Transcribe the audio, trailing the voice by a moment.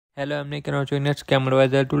Hello, I'm Nick and I'm joining Scam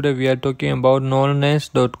Advisor. Today we are talking about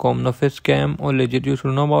Nolanes.com. Now, if scam or legit, you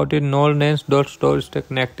should know about it. Nolanes.Store. Stay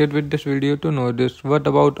connected with this video to know this. What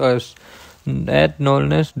about us? At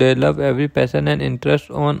Nolanes, they love every passion and interest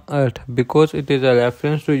on earth because it is a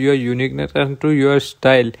reference to your uniqueness and to your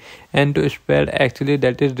style and to spread actually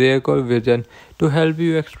that is their core vision to help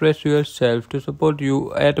you express yourself, to support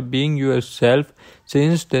you at being yourself.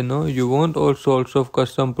 Since they know you want all sorts of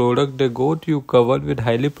custom products, they got you covered with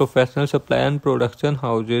highly professional supply and production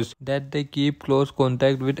houses that they keep close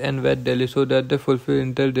contact with and vet daily so that they fulfill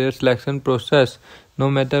until their selection process. No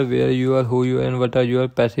matter where you are, who you are, and what are you are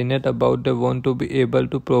passionate about, they want to be able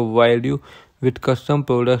to provide you with custom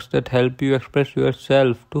products that help you express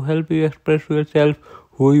yourself, to help you express yourself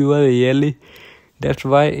who you are really. That's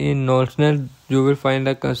why in Nolanes you will find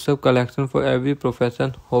a custom collection for every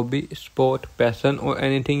profession, hobby, sport, passion, or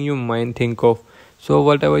anything you might think of. So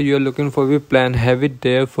whatever you are looking for, we plan have it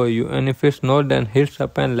there for you. And if it's not, then hit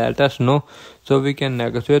up and let us know so we can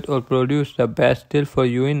negotiate or produce the best deal for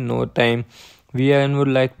you in no time. We and would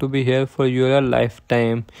like to be here for your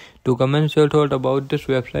lifetime. To comment your thought about this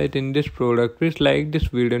website in this product, please like this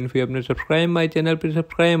video, and if you have not subscribed my channel, please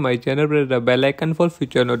subscribe my channel, press the bell icon for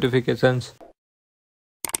future notifications.